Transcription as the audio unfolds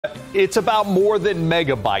It's about more than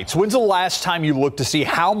megabytes. When's the last time you looked to see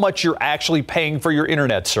how much you're actually paying for your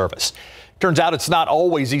internet service? Turns out it's not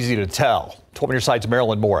always easy to tell. 12 on your side's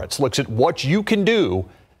Marilyn Moritz looks at what you can do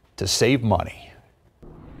to save money.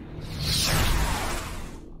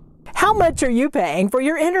 How much are you paying for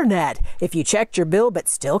your internet? If you checked your bill but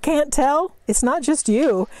still can't tell, it's not just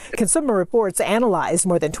you. Consumer Reports analyzed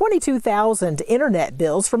more than 22,000 internet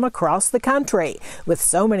bills from across the country. With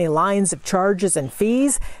so many lines of charges and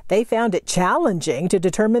fees, they found it challenging to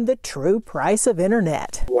determine the true price of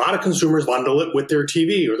internet. A lot of consumers bundle it with their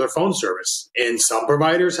TV or their phone service, and some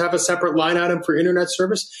providers have a separate line item for internet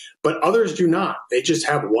service, but others do not. They just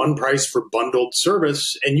have one price for bundled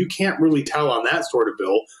service, and you can't really tell on that sort of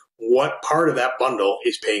bill what part of that bundle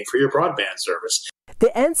is paying for your broadband service.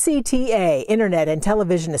 The NCTA, Internet and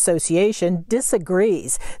Television Association,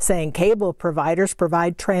 disagrees, saying cable providers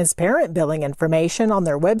provide transparent billing information on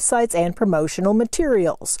their websites and promotional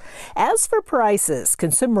materials. As for prices,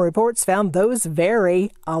 Consumer Reports found those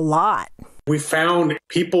vary a lot. We found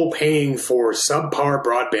people paying for subpar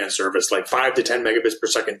broadband service, like 5 to 10 megabits per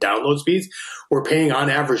second download speeds, were paying on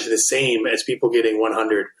average the same as people getting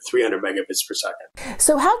 100, 300 megabits per second.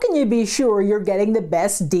 So how can you be sure you're getting the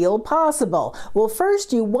best deal possible? Well,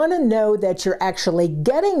 first you want to know that you're actually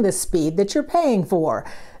getting the speed that you're paying for.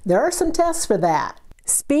 There are some tests for that.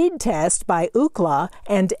 Speed Test by Ookla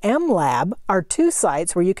and MLab are two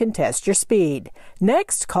sites where you can test your speed.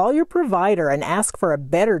 Next, call your provider and ask for a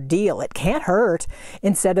better deal. It can't hurt.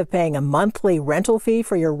 Instead of paying a monthly rental fee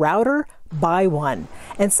for your router, buy one.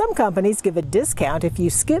 And some companies give a discount if you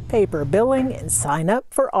skip paper billing and sign up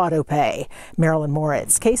for AutoPay. Marilyn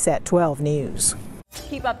Moritz, KSAT 12 News.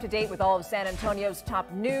 Keep up to date with all of San Antonio's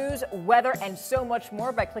top news, weather, and so much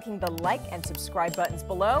more by clicking the like and subscribe buttons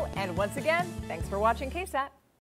below. And once again, thanks for watching KSAT.